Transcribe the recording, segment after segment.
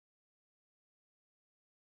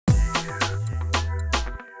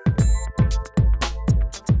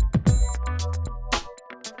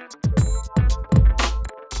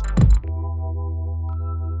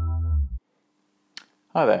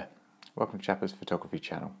Hi there, welcome to Chapper's Photography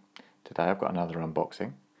channel. Today I've got another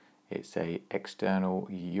unboxing. It's a external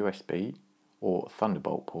USB or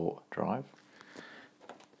Thunderbolt port drive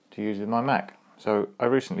to use with my Mac. So I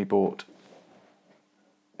recently bought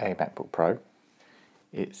a MacBook Pro.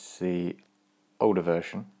 It's the older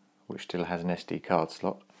version which still has an SD card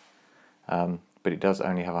slot, but it does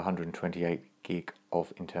only have 128 gig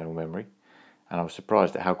of internal memory, and I was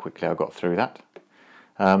surprised at how quickly I got through that.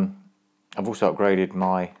 I've also upgraded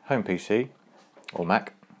my home PC or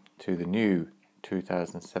Mac to the new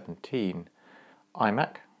 2017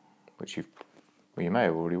 iMac, which you may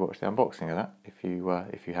have already watched the unboxing of that. If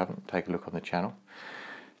you haven't, take a look on the channel.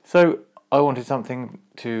 So I wanted something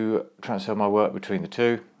to transfer my work between the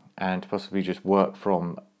two and possibly just work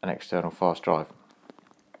from an external fast drive.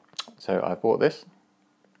 So I bought this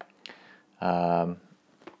 2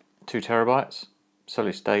 terabytes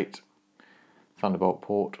solid state Thunderbolt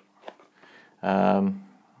port.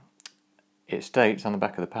 It states on the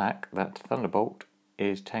back of the pack that Thunderbolt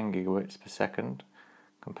is 10 gigabits per second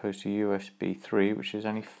opposed to USB 3, which is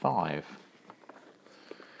only 5.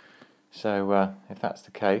 So if that's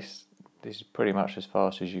the case, this is pretty much as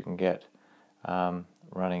fast as you can get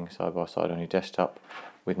running side by side on your desktop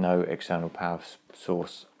with no external power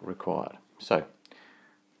source required. So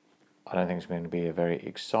I don't think it's going to be a very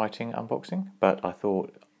exciting unboxing, but I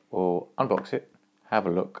thought we'll unbox it, have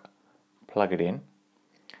a look, plug it in,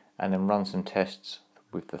 and then run some tests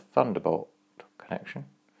with the Thunderbolt connection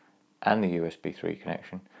and the USB 3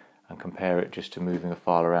 connection and compare it just to moving a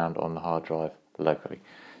file around on the hard drive locally.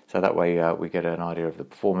 So that way we get an idea of the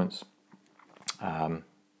performance and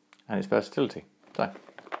its versatility. So let's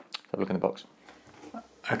have a look in the box.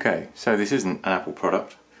 Okay, so this isn't an Apple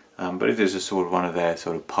product, but it is a sort of one of their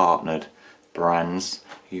sort of partnered brands.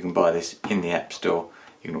 You can buy this in the App Store.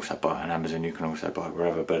 You can also buy it on Amazon, you can also buy it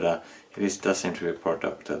wherever, but does seem to be a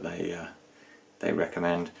product that they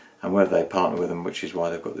recommend, and whether they partner with them, which is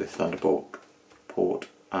why they've got this Thunderbolt port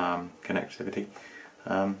connectivity.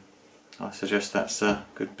 I suggest that's a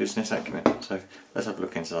good business acumen. So let's have a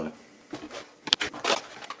look inside it.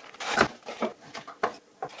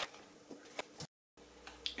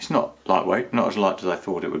 It's not lightweight, not as light as I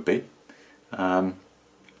thought it would be. It's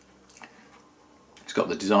got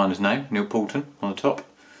the designer's name, Neil Poulton, on the top,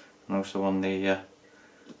 and also on the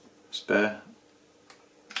spare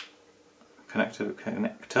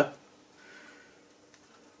connector.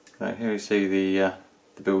 So here you see the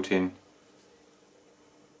built-in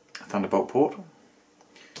Thunderbolt port,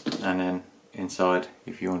 and then inside,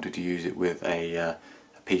 if you wanted to use it with a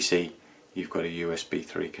PC, you've got a USB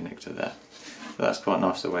 3 connector there. So that's quite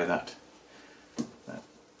nice the way that's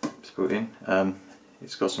put in.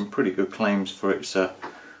 It's got some pretty good claims for its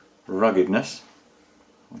ruggedness.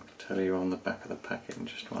 I'll tell you on the back of the packet in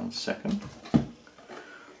just one second.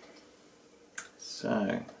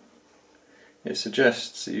 So it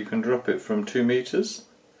suggests that you can drop it from 2 meters.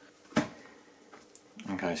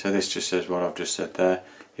 Okay, so this just says what I've just said there.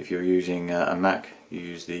 If you're using a Mac, you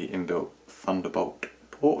use the inbuilt Thunderbolt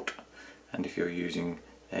port, and if you're using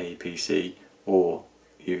a PC or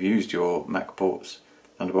you've used your Mac ports,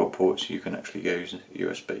 Thunderbolt ports, you can actually use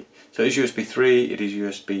USB. So it's USB 3, it is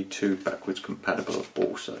USB 2 backwards compatible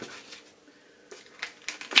also.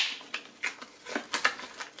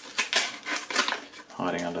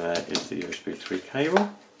 Hiding under there is the USB 3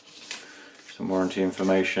 cable, some warranty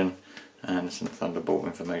information, and some Thunderbolt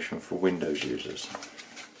information for Windows users.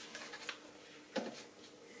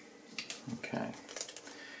 Okay,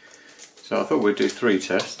 so I thought we'd do 3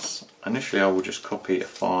 tests. Initially I will just copy a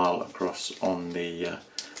file across on the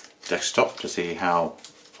desktop to see how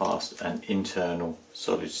fast an internal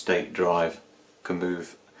solid state drive can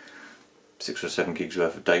move 6 or 7 gigs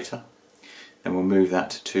worth of data. Then we'll move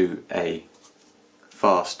that to a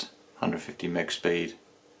fast 150 meg speed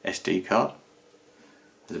SD card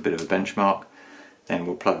as a bit of a benchmark. Then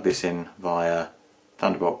we'll plug this in via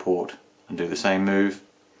Thunderbolt port and do the same move,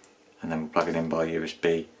 and then we'll plug it in by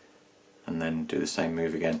USB and then do the same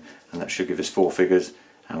move again, and that should give us 4 figures,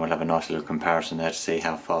 and we'll have a nice little comparison there to see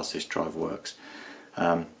how fast this drive works.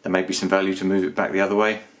 There may be some value to move it back the other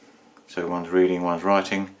way, so one's reading, one's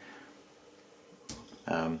writing,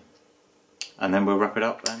 and then we'll wrap it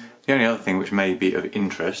up. The only other thing which may be of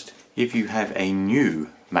interest, if you have a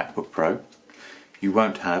new MacBook Pro, you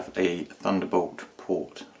won't have a Thunderbolt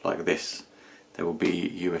port like this. There will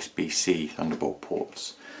be USB-C Thunderbolt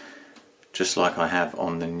ports, just like I have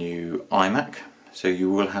on the new iMac. So you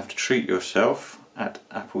will have to treat yourself at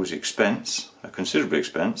Apple's expense, a considerable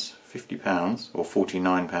expense, £50 or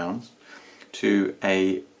 £49, to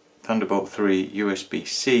a Thunderbolt 3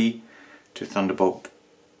 USB-C to Thunderbolt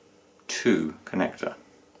 2 connector.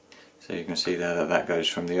 So you can see there that that goes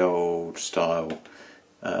from the old style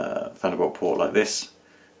Thunderbolt port like this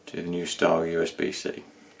to the new style USB-C.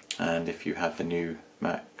 And if you have the new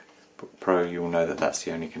MacBook Pro, you'll know that that's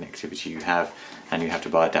the only connectivity you have, and you have to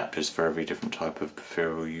buy adapters for every different type of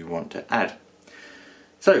peripheral you want to add.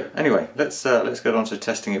 So anyway, let's get on to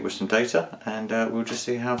testing it with some data, and we'll just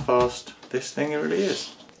see how fast this thing really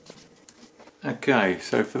is. Okay,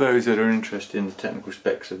 so for those that are interested in the technical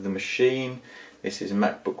specs of the machine, this is a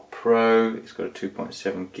MacBook Pro. It's got a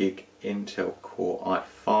 2.7 gig Intel Core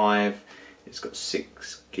i5. It's got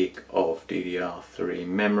 6 gig of DDR3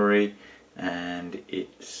 memory, and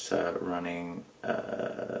it's running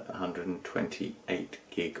 128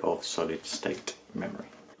 gig of solid state memory.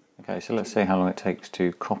 Okay, so let's see how long it takes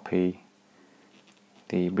to copy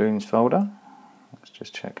the balloons folder. Let's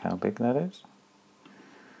just check how big that is.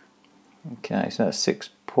 Okay, so that's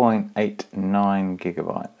 6.89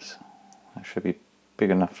 gigabytes. That should be big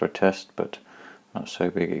enough for a test, but not so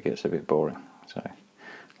big it gets a bit boring. So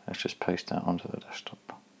let's just paste that onto the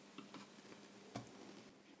desktop.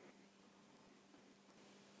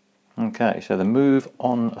 Okay, so the move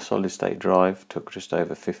on a solid state drive took just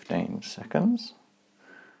over 15 seconds.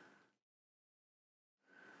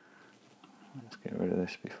 Let's get rid of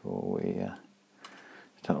this before we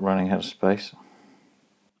start running out of space.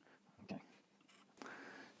 Okay.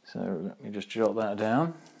 So let me just jot that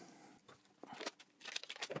down.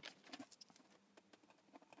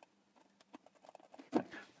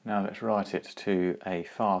 Now let's write it to a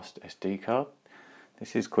fast SD card.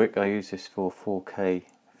 This is quick, I use this for 4K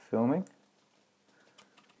filming.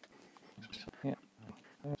 Yeah.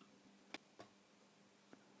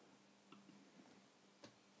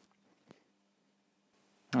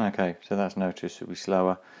 Okay, so that's noticeably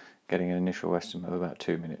slower, getting an initial estimate of about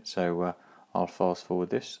 2 minutes. So I'll fast forward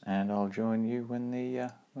this and I'll join you when the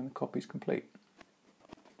copy's complete.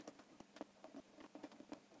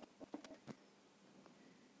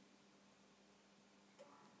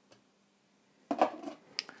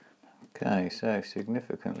 Okay, so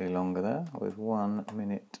significantly longer there, with 1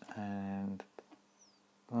 minute and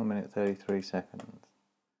 1 minute 33 seconds.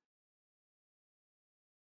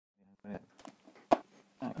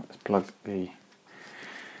 Let's plug the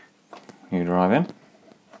new drive in.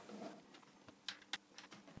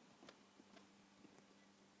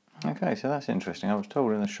 Okay, so that's interesting. I was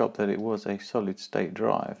told in the shop that it was a solid state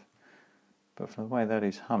drive, but from the way that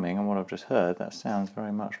is humming and what I've just heard, that sounds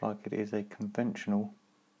very much like it is a conventional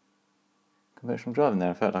drive in there.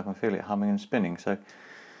 In fact, I can feel it humming and spinning. So,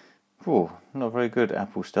 not very good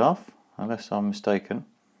Apple stuff, unless I'm mistaken.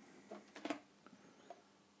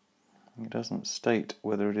 It doesn't state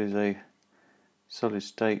whether it is a solid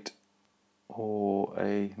state or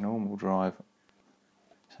a normal drive.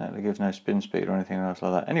 Certainly gives no spin speed or anything else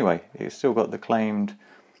like that. Anyway, it's still got the claimed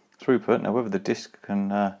throughput. Now whether the disk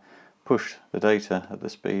can push the data at the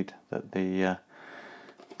speed that the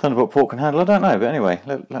Thunderbolt port can handle, I don't know. But anyway,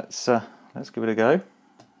 let's give it a go.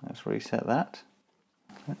 Let's reset that.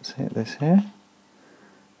 Let's hit this here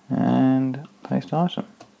and paste item.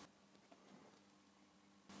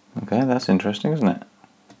 Okay, that's interesting, isn't it?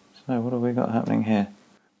 So what have we got happening here?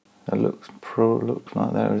 It looks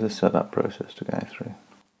like there is a setup process to go through.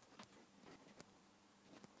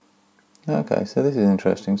 Okay, so this is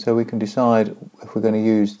interesting. So we can decide if we're going to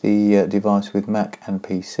use the device with Mac and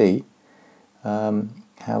PC,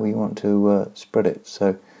 how we want to spread it.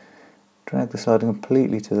 So drag the slider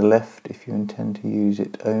completely to the left if you intend to use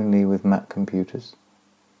it only with Mac computers.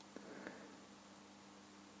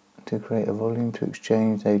 To create a volume to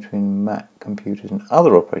exchange data between Mac computers and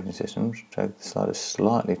other operating systems, drag the slider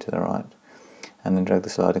slightly to the right, and then drag the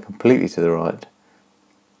slider completely to the right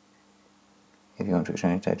if you want to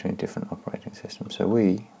exchange data between different operating systems. So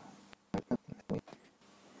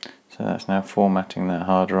that's now formatting that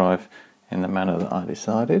hard drive in the manner that I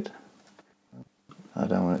decided. I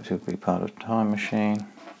don't want it to be part of Time Machine.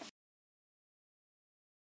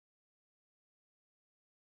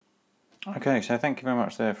 Okay, so thank you very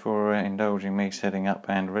much there for indulging me setting up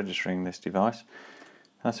and registering this device.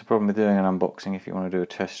 That's the problem with doing an unboxing. If you want to do a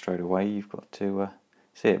test straight away, you've got to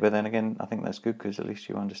see it. But then again, I think that's good because at least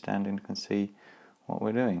you understand and can see what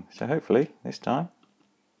we're doing. So hopefully, this time,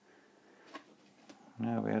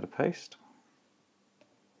 now we add a paste.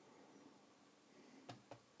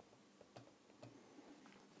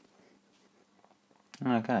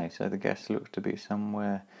 Okay, so the guess looks to be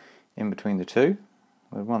somewhere in between the two,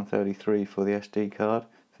 with 133 for the SD card,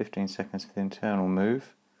 15 seconds for the internal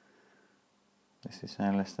move. This is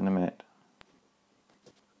saying less than a minute.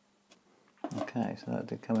 Okay, so that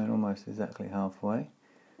did come in almost exactly halfway.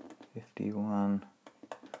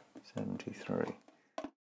 51.73.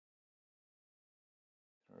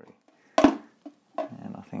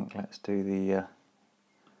 think let's do the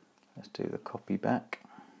copy back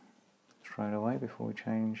straight away before we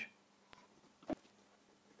change.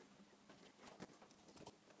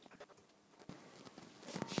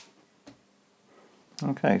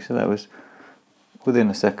 Okay, so that was within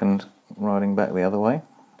a second riding back the other way,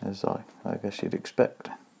 as I guess you'd expect.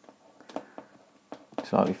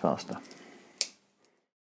 Slightly faster.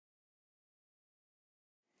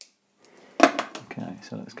 Okay,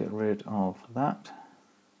 so let's get rid of that.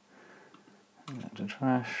 Into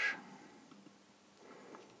trash.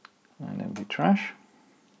 And empty trash.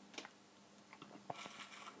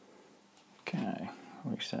 Okay,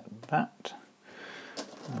 reset that.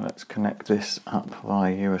 Now let's connect this up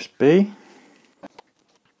via USB.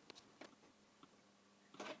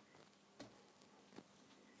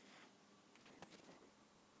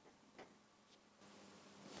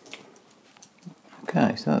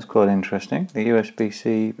 Okay, so that's quite interesting. The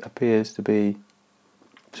USB-C appears to be,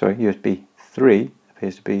 sorry, USB 3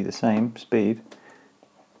 appears to be the same speed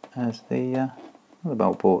as the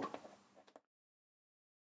Thunderbolt port.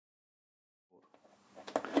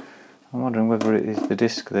 I'm wondering whether it is the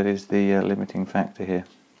disk that is the limiting factor here.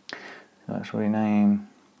 So let's rename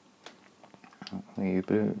the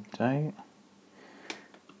boot date.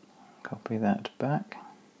 Copy that back.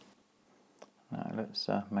 Now let's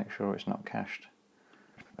make sure it's not cached.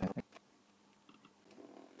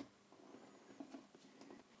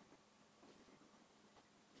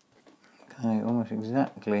 Okay, almost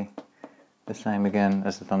exactly the same again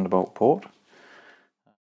as the Thunderbolt port.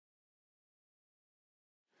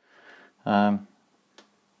 I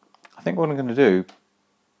think what I'm going to do,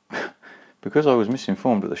 because I was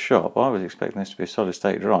misinformed at the shop, I was expecting this to be a solid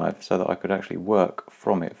state drive so that I could actually work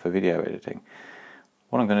from it for video editing.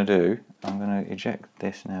 What I'm going to do, I'm going to eject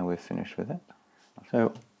this now we're finished with it.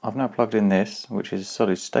 So I've now plugged in this, which is a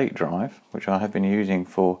solid state drive, which I have been using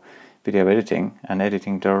for video editing and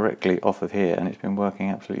editing directly off of here, and it's been working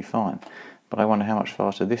absolutely fine. But I wonder how much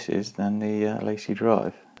faster this is than the LaCie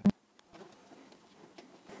drive.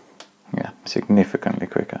 Yeah, significantly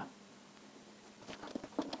quicker.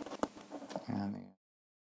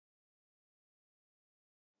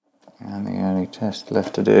 And the only test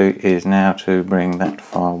left to do is now to bring that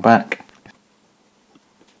file back.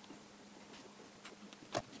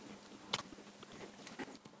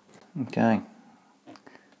 Okay,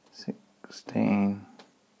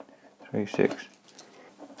 16.36.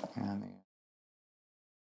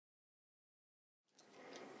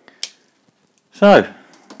 So,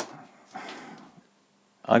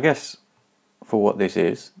 I guess for what this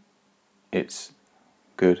is, it's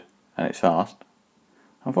good and it's fast.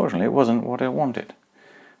 Unfortunately, it wasn't what I wanted.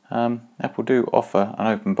 Apple do offer an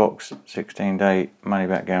open box 16-day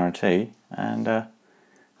money-back guarantee, and I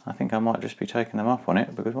think I might just be taking them up on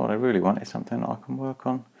it, because what I really want is something that I can work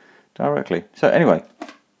on directly. So anyway,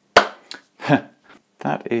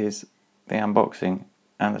 that is the unboxing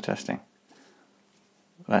and the testing.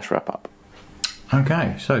 Let's wrap up.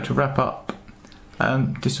 Okay, so to wrap up,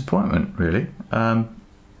 disappointment really.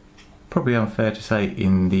 Probably unfair to say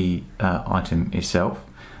in the item itself,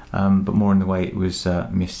 but more in the way it was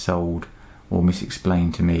missold or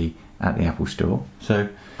misexplained to me at the Apple store. So,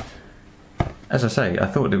 as I say, I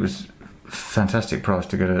thought it was a fantastic price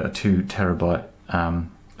to get a 2 terabyte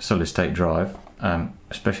solid state drive,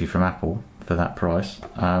 especially from Apple for that price,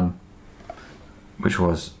 which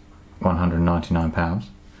was £199.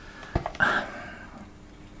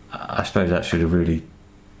 I suppose that should have really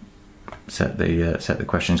set the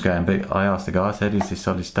questions going. But I asked the guy, I said, "Is this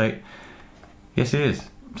solid state?" Yes, it is.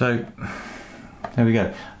 So there we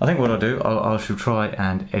go. I think what I'll do, I shall try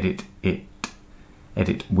and edit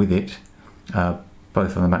with it,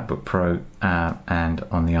 both on the MacBook Pro and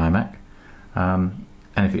on the iMac. And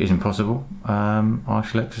if it isn't possible, I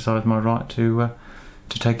shall exercise my right to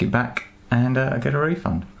take it back and get a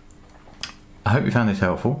refund. I hope you found this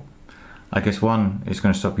helpful. I guess one, it's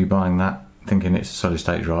going to stop you buying that thinking it's a solid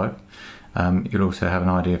state drive. You'll also have an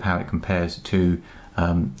idea of how it compares to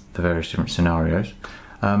the various different scenarios.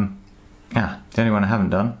 The only one I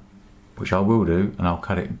haven't done, which I will do, and I'll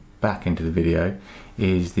cut it back into the video,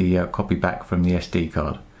 is the copy back from the SD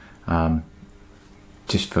card.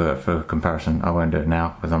 Just for comparison, I won't do it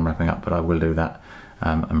now because I'm wrapping up, but I will do that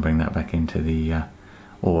and bring that back into the,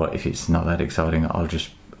 or if it's not that exciting, I'll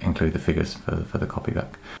just include the figures for the copy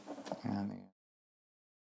back.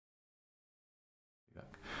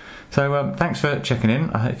 So thanks for checking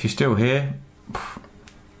in. If you're still here,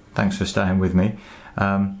 thanks for staying with me.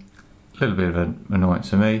 A little bit of an annoyance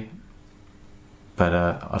for me, but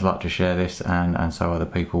I'd like to share this and so other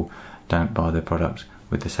people don't buy the product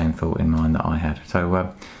with the same thought in mind that I had.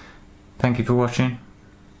 So thank you for watching.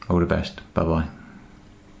 All the best. Bye bye.